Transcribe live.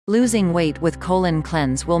Losing weight with colon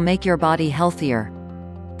cleanse will make your body healthier.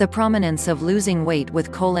 The prominence of losing weight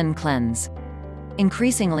with colon cleanse.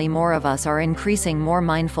 Increasingly more of us are increasing more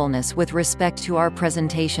mindfulness with respect to our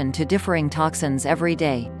presentation to differing toxins every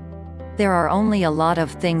day. There are only a lot of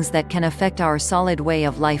things that can affect our solid way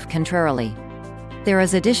of life contrarily. There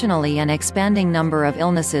is additionally an expanding number of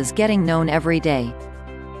illnesses getting known every day.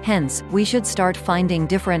 Hence, we should start finding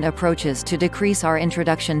different approaches to decrease our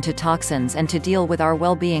introduction to toxins and to deal with our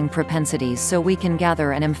well-being propensities so we can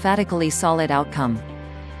gather an emphatically solid outcome.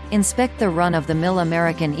 Inspect the run-of-the-mill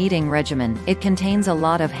American eating regimen. It contains a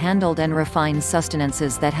lot of handled and refined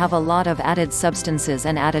sustenances that have a lot of added substances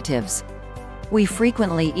and additives. We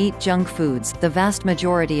frequently eat junk foods, the vast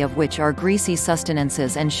majority of which are greasy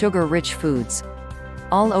sustenances and sugar-rich foods.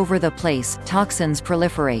 All over the place, toxins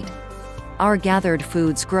proliferate. Our gathered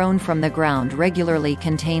foods grown from the ground regularly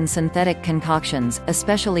contain synthetic concoctions,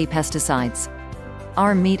 especially pesticides.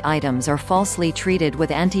 Our meat items are falsely treated with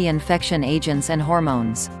anti-infection agents and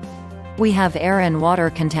hormones. We have air and water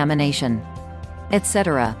contamination,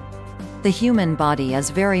 etc. The human body is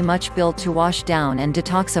very much built to wash down and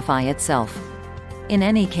detoxify itself. In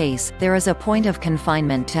any case, there is a point of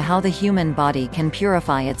confinement to how the human body can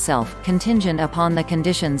purify itself, contingent upon the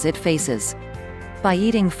conditions it faces. By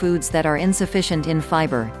eating foods that are insufficient in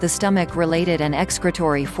fiber, the stomach-related and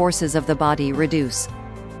excretory forces of the body reduce.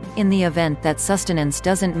 In the event that sustenance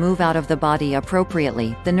doesn't move out of the body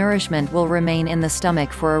appropriately, the nourishment will remain in the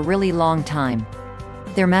stomach for a really long time.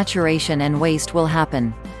 Their maturation and waste will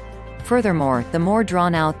happen. Furthermore, the more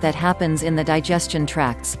drawn out that happens in the digestion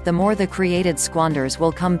tracts, the more the created squanders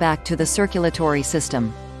will come back to the circulatory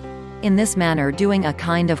system. In this manner, doing a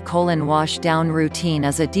kind of colon wash-down routine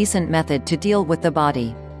is a decent method to deal with the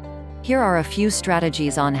body. Here are a few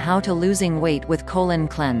strategies on how to losing weight with colon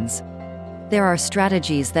cleanse. There are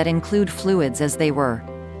strategies that include fluids as they were.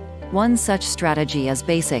 One such strategy is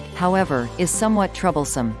basic, however, is somewhat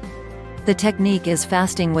troublesome. The technique is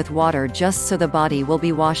fasting with water just so the body will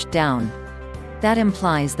be washed down. That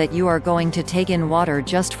implies that you are going to take in water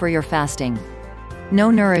just for your fasting. No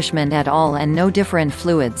nourishment at all and no different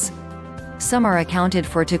fluids. Some are accounted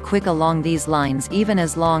for to quick along these lines even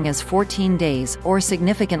as long as 14 days, or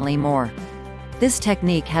significantly more. This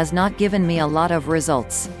technique has not given me a lot of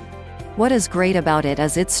results. What is great about it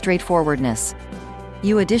is its straightforwardness.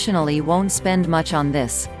 You additionally won't spend much on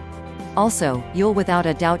this. Also, you'll without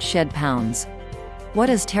a doubt shed pounds. What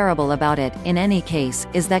is terrible about it, in any case,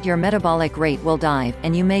 is that your metabolic rate will dive,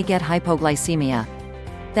 and you may get hypoglycemia.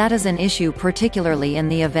 That is an issue particularly in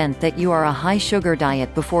the event that you are a high-sugar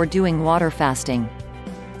diet before doing water fasting.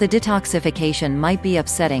 The detoxification might be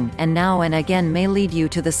upsetting, and now and again may lead you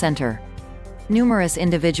to the center. Numerous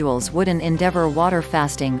individuals wouldn't endeavor water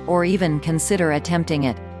fasting, or even consider attempting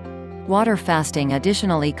it. Water fasting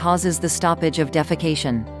additionally causes the stoppage of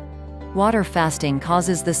defecation. Water fasting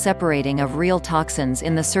causes the separating of real toxins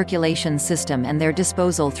in the circulation system and their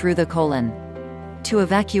disposal through the colon. To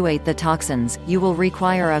evacuate the toxins, you will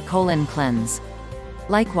require a colon cleanse.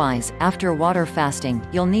 Likewise, after water fasting,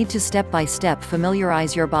 you'll need to step-by-step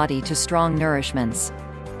familiarize your body to strong nourishments.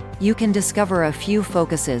 You can discover a few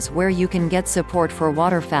focuses where you can get support for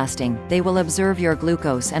water fasting. They will observe your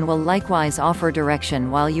glucose and will likewise offer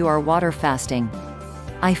direction while you are water fasting.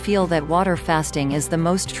 I feel that water fasting is the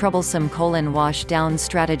most troublesome colon wash-down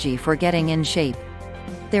strategy for getting in shape.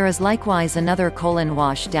 There is likewise another colon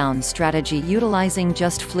wash-down strategy utilizing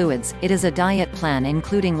just fluids. It is a diet plan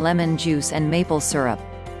including lemon juice and maple syrup.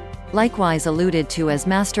 Likewise alluded to as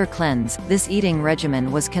Master Cleanse, this eating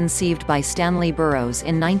regimen was conceived by Stanley Burroughs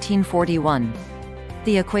in 1941.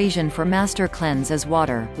 The equation for Master Cleanse is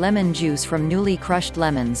water, lemon juice from newly crushed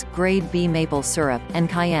lemons, grade B maple syrup, and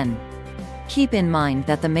cayenne. Keep in mind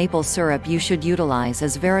that the maple syrup you should utilize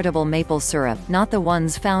is veritable maple syrup, not the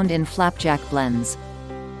ones found in flapjack blends.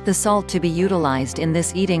 The salt to be utilized in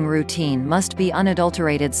this eating routine must be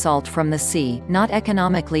unadulterated salt from the sea, not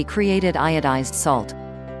economically created iodized salt.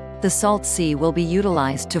 The salt sea will be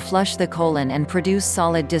utilized to flush the colon and produce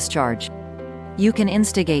solid discharge. You can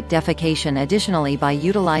instigate defecation additionally by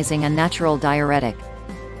utilizing a natural diuretic.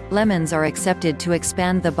 Lemons are accepted to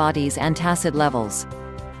expand the body's antacid levels.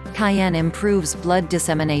 Cayenne improves blood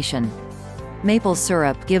dissemination. Maple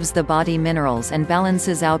syrup gives the body minerals and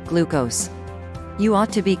balances out glucose. You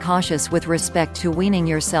ought to be cautious with respect to weaning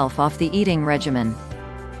yourself off the eating regimen.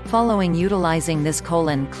 Following utilizing this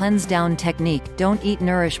colon cleanse down technique, don't eat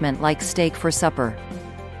nourishment like steak for supper.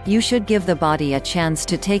 You should give the body a chance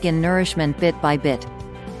to take in nourishment bit by bit.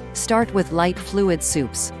 Start with light fluid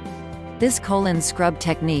soups. This colon scrub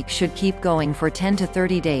technique should keep going for 10 to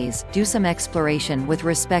 30 days. Do some exploration with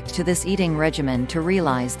respect to this eating regimen to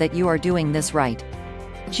realize that you are doing this right.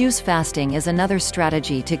 Juice fasting is another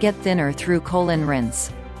strategy to get thinner through colon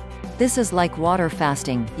rinse. This is like water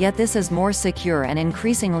fasting, yet this is more secure and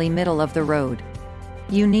increasingly middle of the road.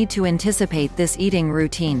 You need to anticipate this eating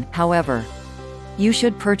routine, however. You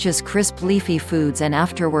should purchase crisp leafy foods and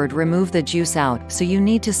afterward remove the juice out, so you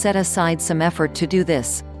need to set aside some effort to do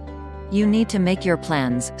this. You need to make your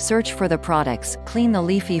plans, search for the products, clean the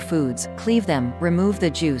leafy foods, cleave them, remove the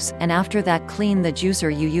juice, and after that clean the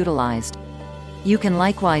juicer you utilized. You can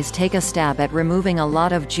likewise take a stab at removing a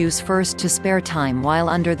lot of juice first to spare time while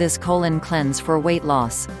under this colon cleanse for weight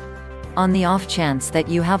loss. On the off chance that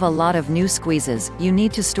you have a lot of new squeezes, you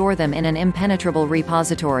need to store them in an impenetrable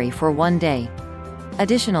repository for 1 day.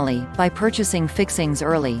 Additionally, by purchasing fixings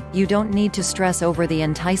early, you don't need to stress over the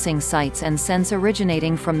enticing sights and scents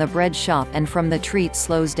originating from the bread shop and from the treat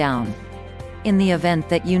slows down. In the event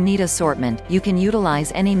that you need assortment, you can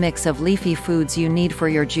utilize any mix of leafy foods you need for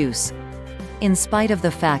your juice. In spite of the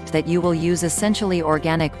fact that you will use essentially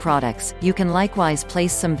organic products, you can likewise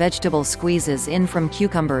place some vegetable squeezes in from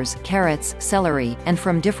cucumbers, carrots, celery, and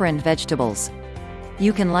from different vegetables.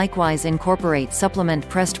 You can likewise incorporate supplement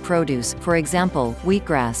pressed produce, for example,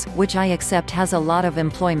 wheatgrass, which I accept has a lot of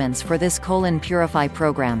employments for this colon purify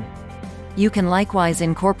program. You can likewise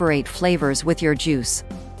incorporate flavors with your juice.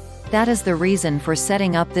 That is the reason for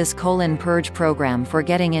setting up this colon purge program. For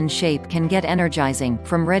getting in shape can get energizing,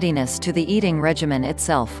 from readiness to the eating regimen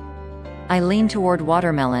itself. I lean toward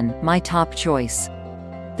watermelon, my top choice.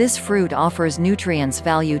 This fruit offers nutrients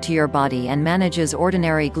value to your body and manages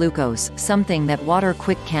ordinary glucose, something that water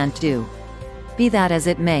quick can't do. Be that as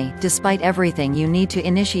it may, despite everything you need to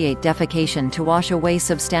initiate defecation to wash away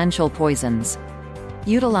substantial poisons.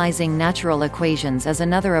 Utilizing natural equations is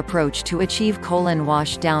another approach to achieve colon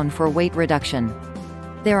wash down for weight reduction.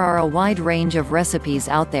 There are a wide range of recipes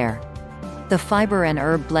out there. The fiber and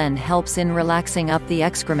herb blend helps in relaxing up the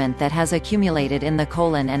excrement that has accumulated in the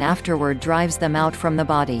colon and afterward drives them out from the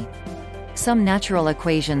body. Some natural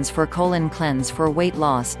equations for colon cleanse for weight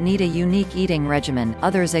loss need a unique eating regimen,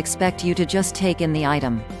 others expect you to just take in the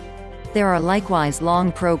item. There are likewise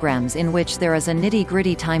long programs in which there is a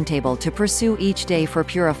nitty-gritty timetable to pursue each day for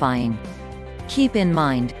purifying. Keep in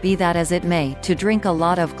mind, be that as it may, to drink a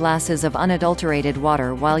lot of glasses of unadulterated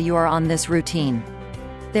water while you are on this routine.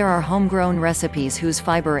 There are homegrown recipes whose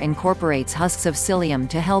fiber incorporates husks of psyllium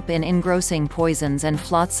to help in engrossing poisons and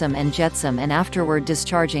flotsam and jetsam and afterward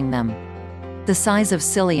discharging them. The size of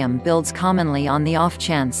psyllium builds commonly on the off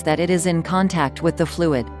chance that it is in contact with the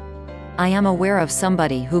fluid. I am aware of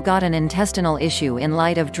somebody who got an intestinal issue in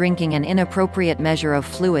light of drinking an inappropriate measure of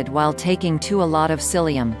fluid while taking a lot of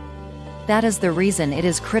psyllium. That is the reason it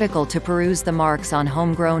is critical to peruse the marks on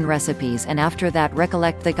homegrown recipes and after that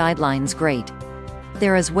recollect the guidelines. Great.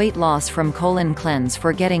 There is weight loss from colon cleanse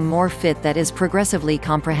for getting more fit that is progressively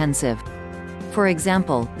comprehensive. For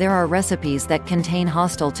example, there are recipes that contain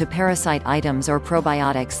hostile to parasite items or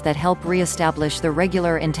probiotics that help re-establish the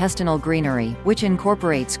regular intestinal greenery, which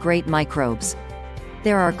incorporates great microbes.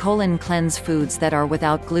 There are colon cleanse foods that are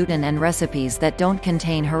without gluten and recipes that don't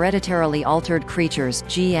contain hereditarily altered creatures,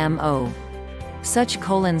 GMO. Such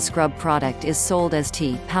colon scrub product is sold as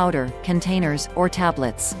tea, powder, containers, or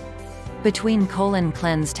tablets. Between colon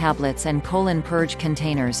cleanse tablets and colon purge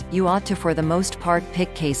containers, you ought to for the most part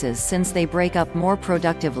pick cases since they break up more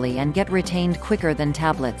productively and get retained quicker than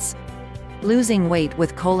tablets. Losing weight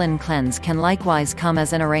with colon cleanse can likewise come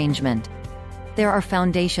as an arrangement. There are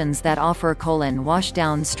foundations that offer colon wash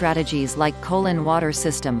down strategies like colon water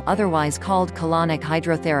system, otherwise called colonic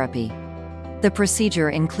hydrotherapy. The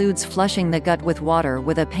procedure includes flushing the gut with water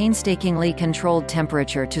with a painstakingly controlled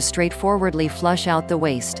temperature to straightforwardly flush out the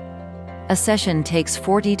waste. A session takes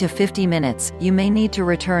 40 to 50 minutes, you may need to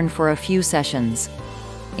return for a few sessions.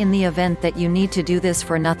 In the event that you need to do this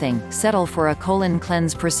for nothing, settle for a colon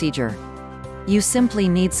cleanse procedure. You simply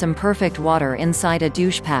need some perfect water inside a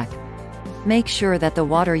douche pack. Make sure that the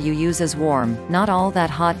water you use is warm, not all that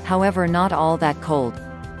hot, however not all that cold.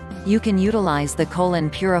 You can utilize the colon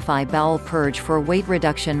purify bowel purge for weight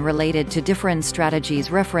reduction related to different strategies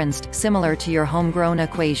referenced, similar to your homegrown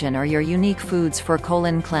equation or your unique foods for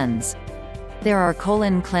colon cleanse. There are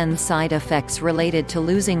colon cleanse side effects related to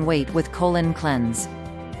losing weight with colon cleanse.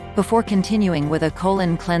 Before continuing with a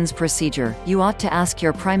colon cleanse procedure, you ought to ask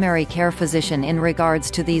your primary care physician in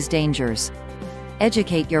regards to these dangers.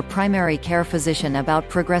 Educate your primary care physician about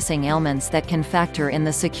progressing ailments that can factor in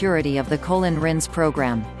the security of the colon rinse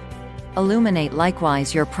program. Illuminate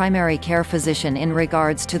likewise your primary care physician in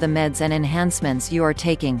regards to the meds and enhancements you are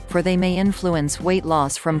taking, for they may influence weight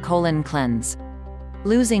loss from colon cleanse.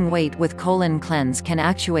 Losing weight with colon cleanse can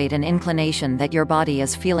actuate an inclination that your body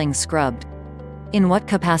is feeling scrubbed. In what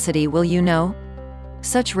capacity will you know?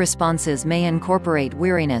 Such responses may incorporate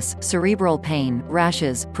weariness, cerebral pain,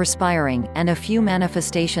 rashes, perspiring, and a few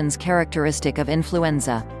manifestations characteristic of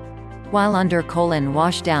influenza. While under colon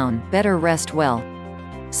wash down, better rest well.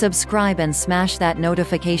 Subscribe and smash that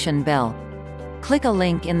notification bell. Click a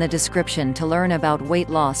link in the description to learn about weight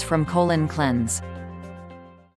loss from colon cleanse.